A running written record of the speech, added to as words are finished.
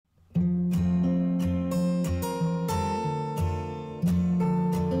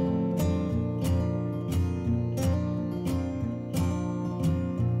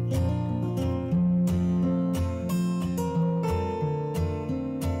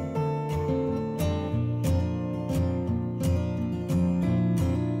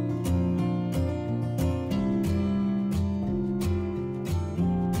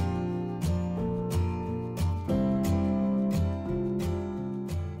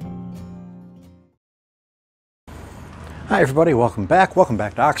Hi everybody, welcome back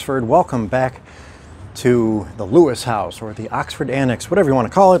to Oxford, welcome back to the Lewis house or the Oxford Annex, whatever you want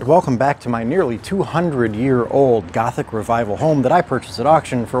to call it. Welcome back to my nearly 200-year-old Gothic Revival home that I purchased at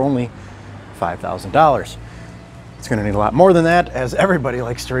auction for only $5,000. It's going to need a lot more than that, as everybody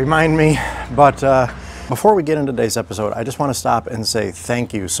likes to remind me, but before we get into today's episode, I just want to stop and say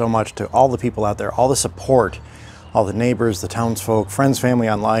thank you so much to all the people out there, all the support, all the neighbors, the townsfolk, friends, family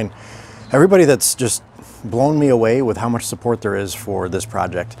online, everybody that's just blown me away with how much support there is for this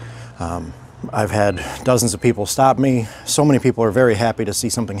project. I've had dozens of people stop me. So many people are very happy to see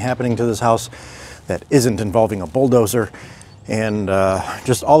something happening to this house that isn't involving a bulldozer. And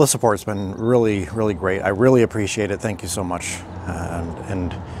just all the support's been really, really great. I really appreciate it. Thank you so much.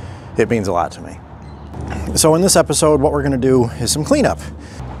 And it means a lot to me. So in this episode, what we're going to do is some cleanup.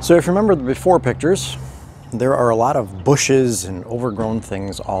 So if you remember the before pictures, there are a lot of bushes and overgrown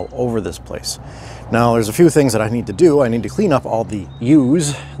things all over this place. Now there's a few things that I need to do. I need to clean up all the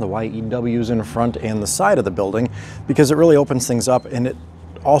U's, the Y-E-W's in front and the side of the building, because it really opens things up, and it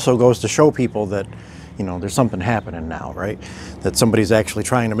also goes to show people that, you know, there's something happening now, right? That somebody's actually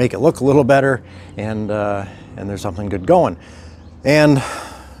trying to make it look a little better, and there's something good going. And,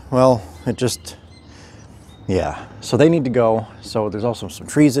 well, it just, yeah, so they need to go. So there's also some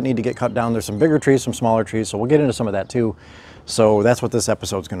trees that need to get cut down. There's some bigger trees, some smaller trees, so we'll get into some of that too. So that's what this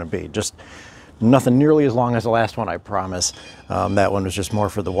episode's gonna be. Just nothing nearly as long as the last one, I promise. That one was just more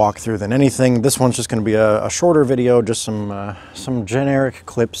for the walkthrough than anything. This one's just gonna be a shorter video, just some generic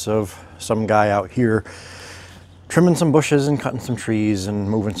clips of some guy out here trimming some bushes and cutting some trees and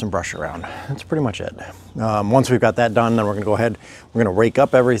moving some brush around. That's pretty much it. Once we've got that done, then we're gonna go ahead, we're gonna rake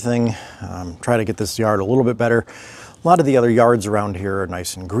up everything, try to get this yard a little bit better. A lot of the other yards around here are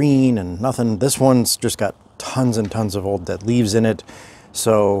nice and green and nothing. This one's just got tons and tons of old dead leaves in it.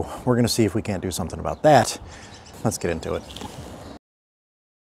 So we're gonna see if we can't do something about that. Let's get into it.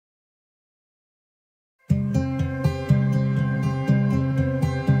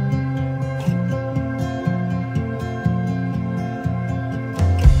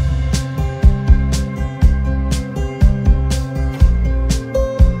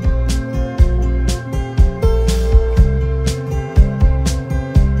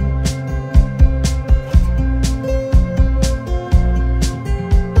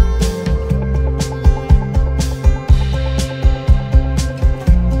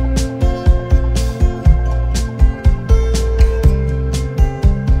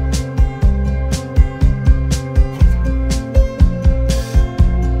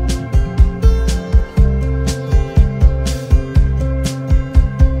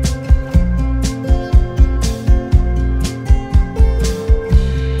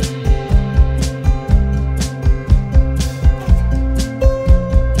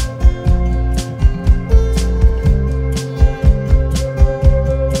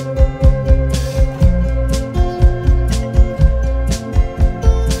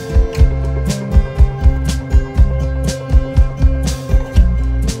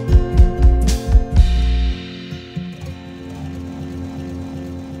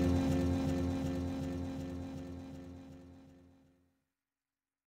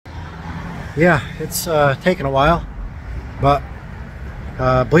 Yeah, it's taken a while, but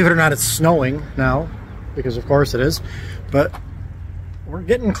believe it or not, it's snowing now, because of course it is, but we're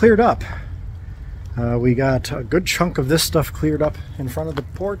getting cleared up. We got a good chunk of this stuff cleared up in front of the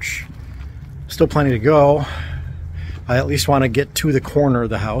porch. Still plenty to go. I at least want to get to the corner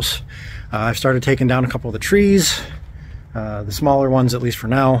of the house. I've started taking down a couple of the trees, the smaller ones at least for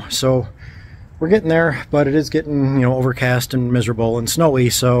now, so we're getting there, but it is getting, you know, overcast and miserable and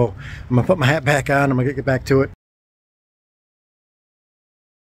snowy, so I'm gonna put my hat back on. I'm gonna get back to it.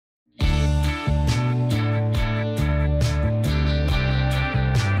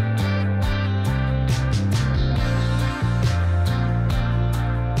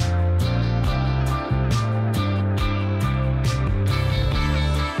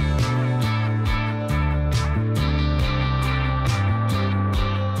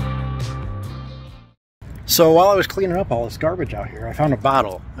 So while I was cleaning up all this garbage out here, I found a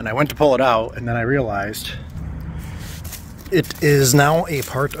bottle and I went to pull it out, and then I realized it is now a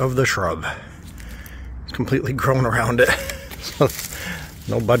part of the shrub. It's completely grown around it. So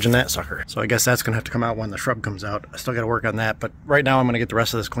no budging that sucker. So I guess that's gonna have to come out when the shrub comes out. I still gotta work on that, but right now I'm gonna get the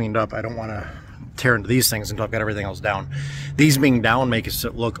rest of this cleaned up. I don't wanna tear into these things until I've got everything else down. These being down make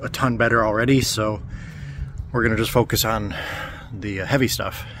it look a ton better already, so we're gonna just focus on the heavy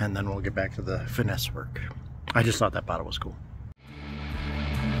stuff, and then we'll get back to the finesse work. I just thought that bottle was cool.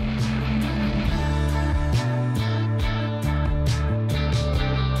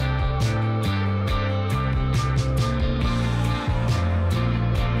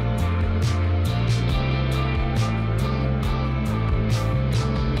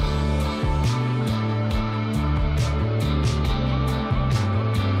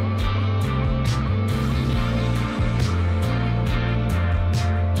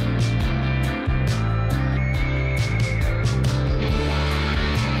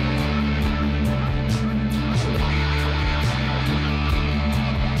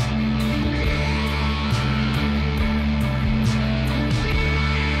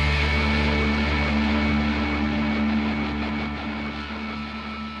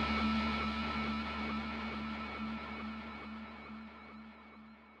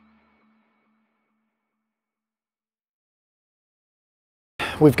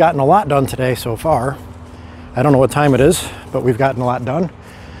 we've gotten a lot done today so far. I don't know what time it is, but we've gotten a lot done.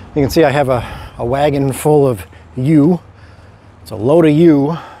 You can see I have a wagon full of yew. It's a load of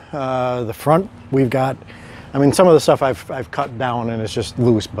yew. The front we've got, I mean, some of the stuff I've cut down and it's just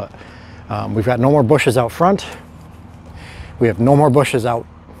loose, but we've got no more bushes out front. We have no more bushes out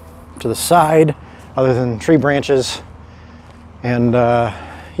to the side other than tree branches. And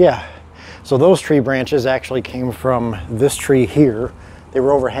yeah, so those tree branches actually came from this tree here. They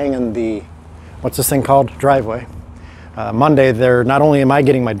were overhanging the, what's this thing called? Driveway. Monday, they're not only am I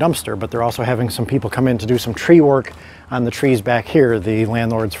getting my dumpster, but they're also having some people come in to do some tree work on the trees back here. The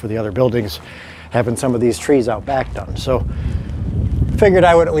landlords for the other buildings having some of these trees out back done. So figured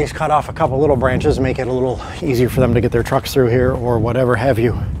I would at least cut off a couple little branches, make it a little easier for them to get their trucks through here or whatever have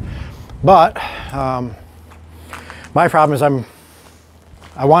you. But my problem is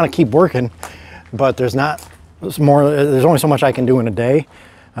I want to keep working, but there's only so much I can do in a day.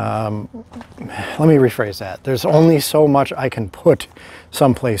 Let me rephrase that. There's only so much I can put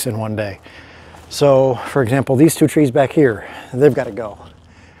someplace in one day. So for example, these two trees back here, they've got to go.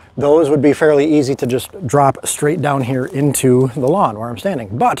 Those would be fairly easy to just drop straight down here into the lawn where I'm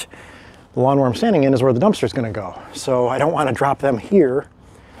standing. But the lawn where I'm standing in is where the dumpster is going to go. So I don't want to drop them here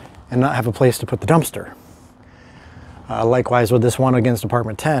and not have a place to put the dumpster. Likewise with this one against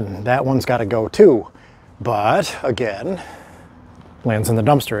apartment 10, that one's got to go too. But again, lands in the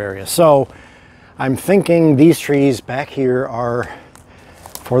dumpster area. So I'm thinking these trees back here are,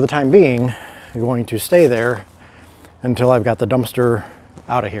 for the time being, going to stay there until I've got the dumpster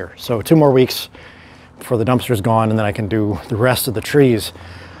out of here. So 2 more weeks before the dumpster's gone, and then I can do the rest of the trees.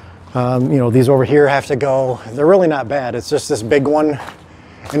 You know, these over here have to go. They're really not bad. It's just this big one.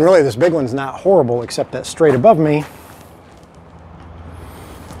 And really this big one's not horrible, except that straight above me,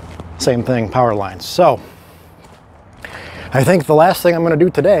 same thing, power lines. So I think the last thing I'm going to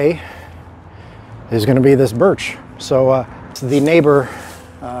do today is going to be this birch. So the neighbor,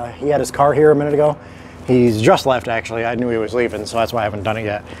 he had his car here a minute ago. He's just left, actually. I knew he was leaving, so that's why I haven't done it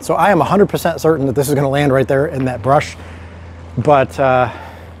yet. So I am 100% certain that this is going to land right there in that brush. But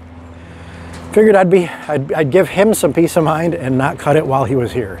figured I'd give him some peace of mind and not cut it while he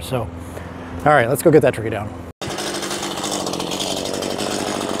was here. So, all right, let's go get that tree down.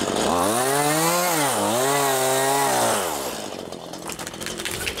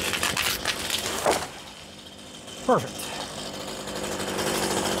 Perfect.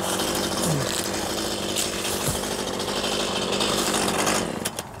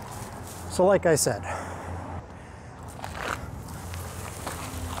 So like I said,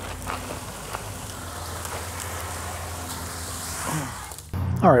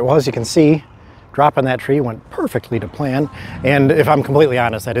 all right, well, as you can see, dropping that tree went perfectly to plan. And if I'm completely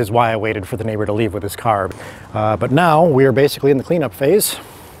honest, that is why I waited for the neighbor to leave with his car. But now we are basically in the cleanup phase.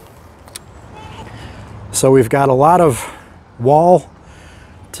 So we've got a lot of wall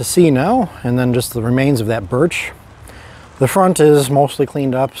to see now, and then just the remains of that birch. The front is mostly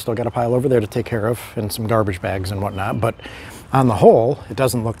cleaned up, still got a pile over there to take care of and some garbage bags and whatnot, but on the whole, it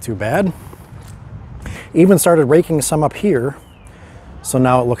doesn't look too bad. Even started raking some up here, so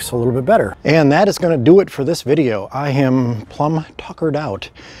now it looks a little bit better. And that is going to do it for this video. I am plumb tuckered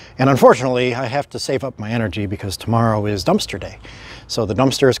out. And unfortunately, I have to save up my energy because tomorrow is dumpster day. So the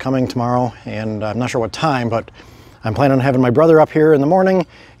dumpster is coming tomorrow, and I'm not sure what time, but I'm planning on having my brother up here in the morning,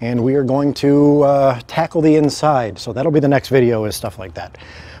 and we are going to tackle the inside. So that'll be the next video, is stuff like that.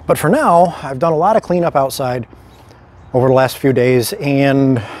 But for now, I've done a lot of cleanup outside over the last few days,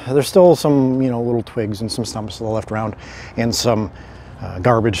 and there's still some, you know, little twigs and some stumps that are left around, and some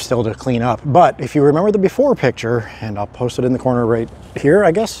garbage still to clean up. But if you remember the before picture, and I'll post it in the corner right here,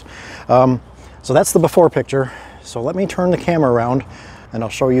 I guess. So that's the before picture. So let me turn the camera around and I'll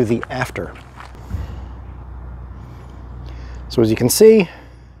show you the after. So as you can see,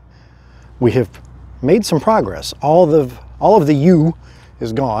 we have made some progress. All of the yew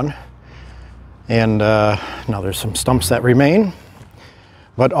is gone, and now there's some stumps that remain,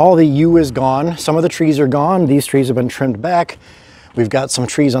 but all the yew is gone. Some of the trees are gone. These trees have been trimmed back. We've got some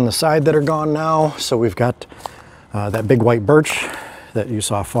trees on the side that are gone now. So we've got that big white birch that you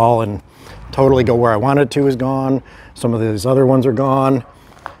saw fall and totally go where I wanted to is gone. Some of these other ones are gone.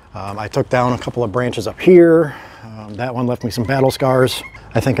 I took down a couple of branches up here. That one left me some battle scars.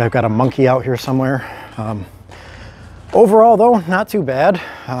 I think I've got a monkey out here somewhere. Overall though, not too bad.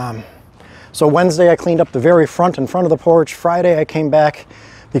 So Wednesday I cleaned up the very front in front of the porch. Friday I came back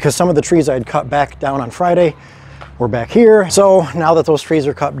because some of the trees I had cut back down on Friday were back here. So now that those trees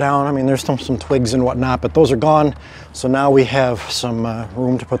are cut down, I mean, there's some twigs and whatnot, but those are gone. So now we have some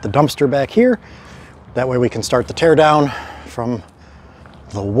room to put the dumpster back here. That way we can start the tear down from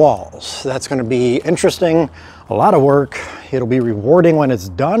the walls. That's going to be interesting, a lot of work. It'll be rewarding when it's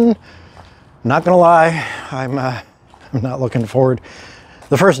done. Not gonna lie, I'm not looking forward.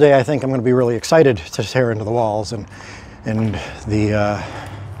 The first day, I think I'm gonna be really excited to tear into the walls and the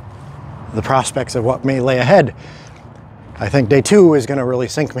prospects of what may lay ahead. I think day 2 is gonna really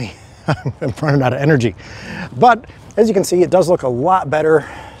sink me. I'm running out of energy. But as you can see, it does look a lot better.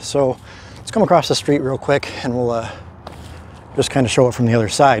 So let's come across the street real quick and we'll just kind of show it from the other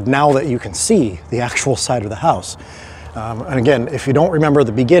side now that you can see the actual side of the house. And again, if you don't remember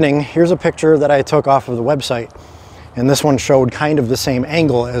the beginning, here's a picture that I took off of the website. And this one showed kind of the same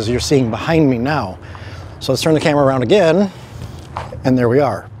angle as you're seeing behind me now. So let's turn the camera around again, and there we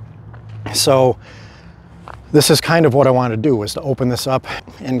are. So this is kind of what I want to do, is to open this up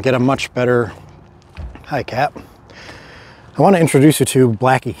and get a much better, hi Cat. I want to introduce you to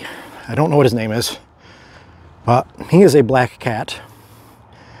Blackie. I don't know what his name is, but he is a black cat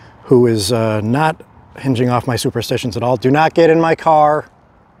who is not hinging off my superstitions at all. Do not get in my car.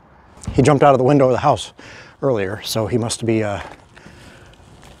 He jumped out of the window of the house earlier, so he must be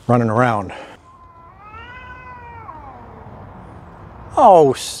running around.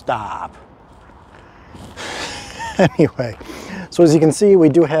 Oh, stop. Anyway, so as you can see, we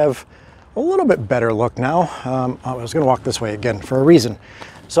do have a little bit better look now. I was going to walk this way again for a reason.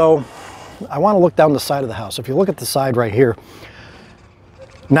 So I want to look down the side of the house. If you look at the side right here,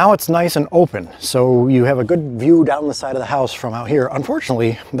 now it's nice and open, so you have a good view down the side of the house from out here.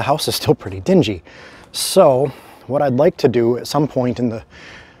 Unfortunately, the house is still pretty dingy. So what I'd like to do at some point in the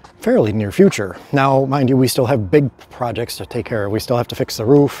fairly near future, now mind you, we still have big projects to take care of. We still have to fix the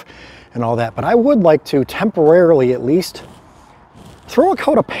roof and all that, but I would like to temporarily at least throw a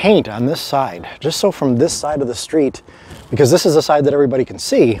coat of paint on this side, just so from this side of the street, because this is the side that everybody can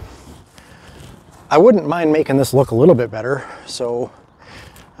see, I wouldn't mind making this look a little bit better. So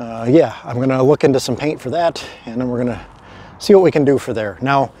yeah, I'm gonna look into some paint for that, and then we're gonna see what we can do for there.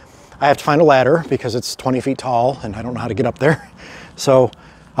 Now, I have to find a ladder because it's 20 feet tall and I don't know how to get up there. So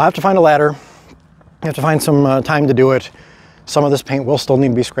I'll have to find a ladder. I have to find some time to do it. Some of this paint will still need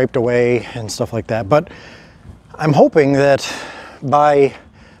to be scraped away and stuff like that. But I'm hoping that by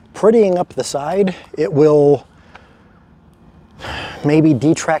prettying up the side, it will maybe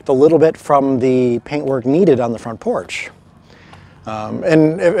detract a little bit from the paintwork needed on the front porch.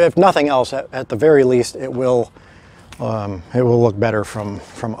 And if nothing else, at the very least, it will look better from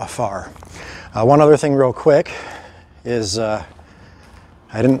afar. One other thing real quick is, I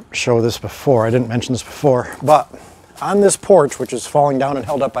didn't show this before, I didn't mention this before, but on this porch, which is falling down and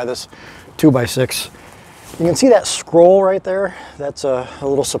held up by this 2x6, you can see that scroll right there. That's a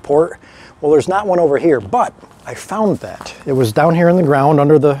little support. Well, there's not one over here, but I found that. It was down here in the ground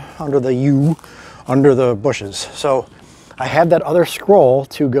under the bushes. So I had that other scroll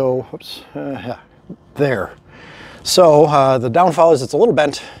to go, whoops, yeah, there. So the downfall is it's a little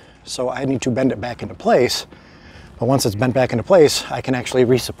bent, so I need to bend it back into place. But once it's bent back into place, I can actually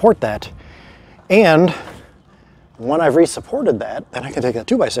re-support that. And when I've re-supported that, then I can take that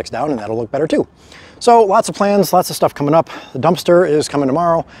 2x6 down and that'll look better too. So lots of plans, lots of stuff coming up. The dumpster is coming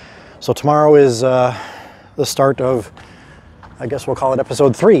tomorrow. So tomorrow is the start of, I guess we'll call it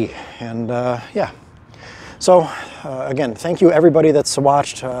episode 3. And yeah. So again, thank you everybody that's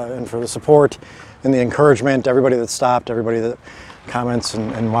watched and for the support and the encouragement, everybody that stopped, everybody that comments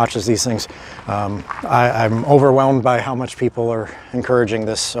and watches these things. I'm overwhelmed by how much people are encouraging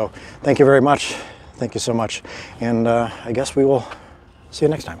this. So thank you very much. Thank you so much. And I guess we will see you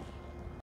next time.